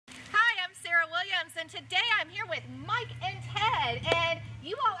and today I'm here with Mike and Ted, and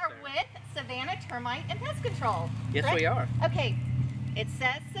you all are with Savannah Termite and Pest Control. Yes, correct? we are. Okay, it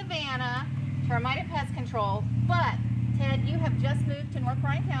says Savannah Termite and Pest Control, but Ted, you have just moved to North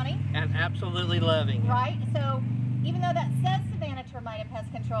Bryan County. And absolutely loving it. Right, so even though that says Savannah Termite and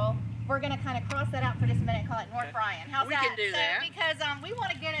Pest Control, we're going to kind of cross that out for just a minute and call it North Bryan. How's we that? can do that. Because we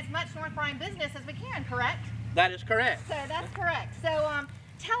want to get as much North Bryan business as we can, correct? That is correct. So that's correct. So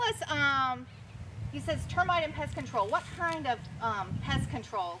tell us, he says termite and pest control. What kind of pest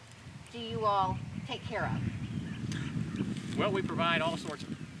control do you all take care of? Well, we provide all sorts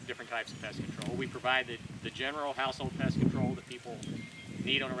of different types of pest control. We provide the general household pest control that people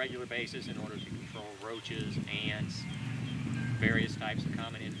need on a regular basis in order to control roaches, ants, various types of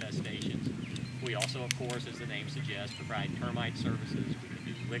common infestations. We also, of course, as the name suggests, provide termite services. We can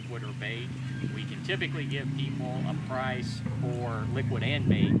do liquid or bait. We can typically give people a price for liquid and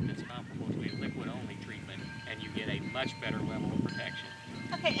bait that's comparable to a liquid-only treatment, and you get a much better level of protection.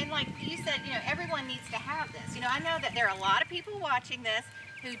 Okay, and like you said, you know, everyone needs to have this. You know, I know that there are a lot of people watching this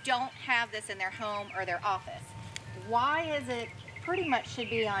who don't have this in their home or their office. Why is it pretty much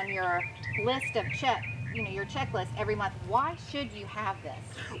should be on your list of your checklist every month? Why should you have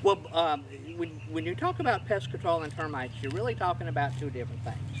this? Well, when you talk about pest control and termites, you're really talking about two different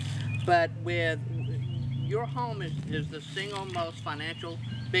things. But with your home is the single most financial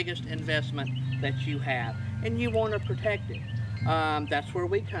biggest investment that you have, and you want to protect it. That's where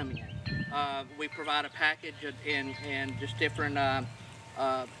we come in. We provide a package and just different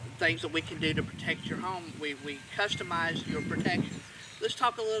things that we can do to protect your home. We customize your protection. Let's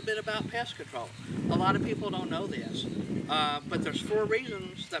talk a little bit about pest control. A lot of people don't know this, but there's 4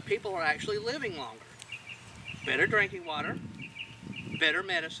 reasons that people are actually living longer. Better drinking water, better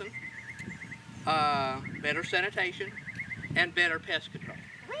medicine, better sanitation, and better pest control.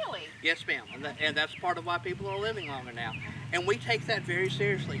 Really? Yes, ma'am, and that's part of why people are living longer now. And we take that very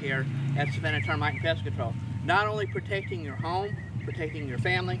seriously here at Savannah Termite and Pest Control. Not only protecting your home, protecting your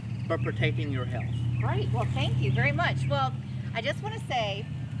family, but protecting your health. Great, well thank you very much. Well, I just want to say,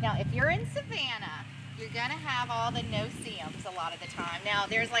 now if you're in Savannah, you're going to have all the no-see-ums a lot of the time. Now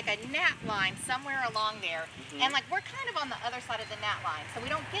there's like a gnat line somewhere along there, and like we're kind of on the other side of the gnat line, so we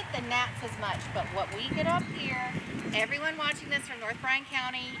don't get the gnats as much, but what we get up here, everyone watching this from North Bryan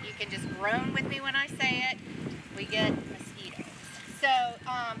County, you can just groan with me when I say it, we get mosquitoes. So,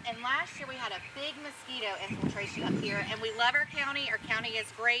 and last year we had a big mosquito infiltration up here, and we love our county is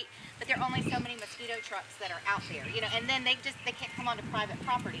great, but there are only so many mosquito trucks that are out there, you know, and then they can't come onto private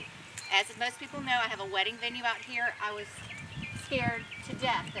property. As most people know, I have a wedding venue out here. I was scared to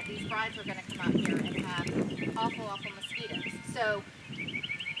death that these brides were going to come out here and have awful, awful mosquitoes. So,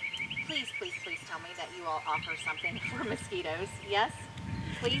 please, please, please tell me that you all offer something for mosquitoes. Yes?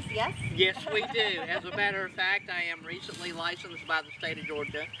 Please, yes? Yes, we do. As a matter of fact, I am recently licensed by the state of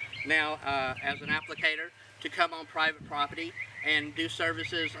Georgia now as an applicator to come on private property and do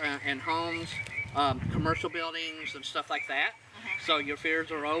services in homes, commercial buildings, and stuff like that. So your fears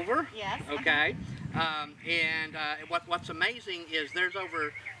are over. Yes. Okay. And what's amazing is there's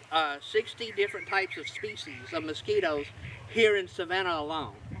over 60 different types of species of mosquitoes here in Savannah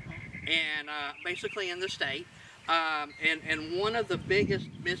alone, and basically in the state. And one of the biggest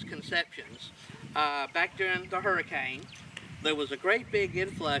misconceptions, back during the hurricane, there was a great big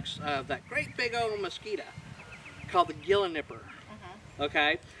influx of that great big old mosquito called the gillnipper.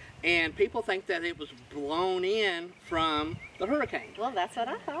 Okay? And people think that it was blown in from the hurricane. Well, that's what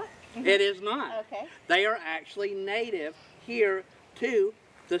I thought. It is not. Okay. They are actually native here to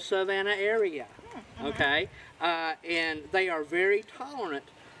the Savannah area. Okay? And they are very tolerant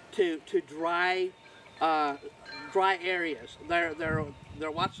to dry areas.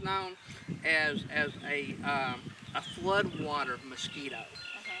 They're what's known as a floodwater mosquito.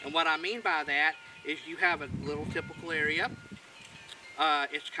 And what I mean by that is you have a little typical area.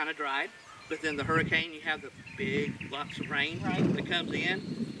 It's kind of dried, but then the hurricane, you have the big lots of rain that comes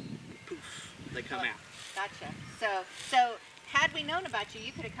in, poof, they come out. Gotcha. So had we known about you,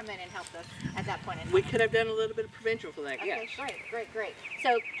 you could have come in and helped us at that point in time. We could have done a little bit of prevention for that, okay, yes. Great.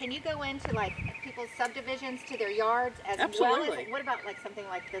 So can you go into like people's subdivisions to their yards as Absolutely. well as, what about like something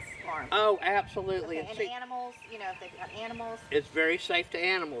like this farm? Oh, absolutely. Okay, and animals, you know, if they've got animals? It's very safe to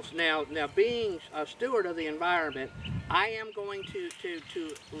animals. Now being a steward of the environment, I am going to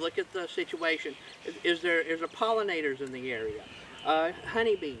look at the situation. Is there pollinators in the area?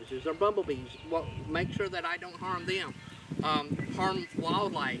 Honeybees, is there bumblebees? Well, make sure that I don't harm them. Harm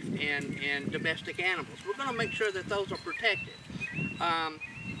wildlife and domestic animals. We're going to make sure that those are protected.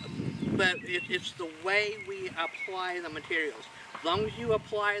 But it's the way we apply the materials. As long as you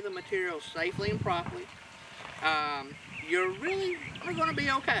apply the material safely and properly, you're really going to be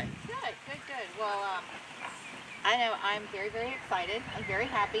okay. Good, good, good. Well, I know I'm very, very excited. I'm very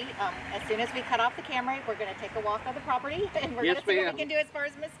happy. As soon as we cut off the camera, we're going to take a walk on the property and we're going to see what we can do as far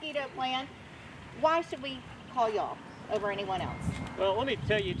as mosquito plan. Why should we call y'all over anyone else? Well, let me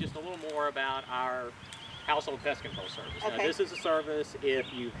tell you just a little more about our household pest control service. Okay. Now, this is a service,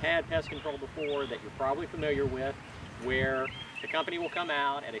 if you've had pest control before, that you're probably familiar with, where the company will come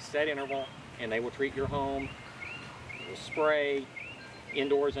out at a set interval and they will treat your home, will spray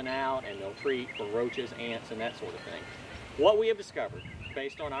indoors and out, and they'll treat for roaches, ants, and that sort of thing. What we have discovered,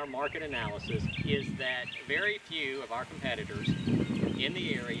 based on our market analysis, is that very few of our competitors in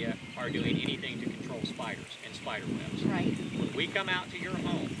the area are doing anything to control spiders and spider webs. Right. When we come out to your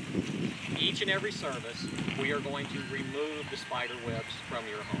home, each and every service, we are going to remove the spider webs from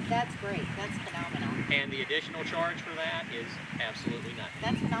your home. That's great. That's phenomenal. And the additional charge for that is absolutely nothing.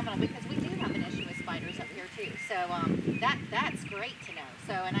 That's phenomenal because we do have an issue with spiders up here too. So that's great to know.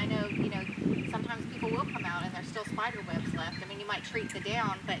 So, and I know, you know, sometimes people will come out and there's still spider webs left. I mean, you might treat the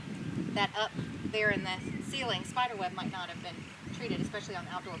down, but that up there in the ceiling spider web might not have been treated, especially on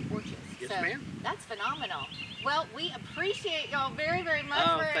outdoor porches. Yes, so ma'am. That's phenomenal. Well, we appreciate y'all very, very much.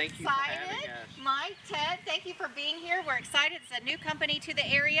 Oh, We're thank you for excited. having us. Mike, Ted, thank you for being here. We're excited. It's a new company to the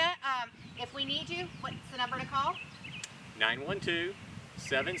area. If we need you, what's the number to call?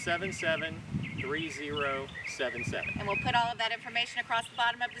 912-777-3077. And we'll put all of that information across the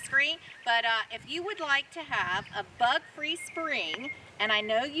bottom of the screen. But if you would like to have a bug-free spring, and I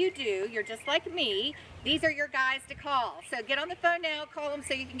know you do, you're just like me, these are your guys to call. So get on the phone now, call them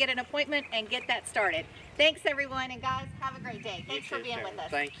so you can get an appointment and get that started. Thanks everyone, and guys, have a great day. Thanks for being with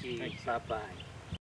us. Thank you. Bye-bye.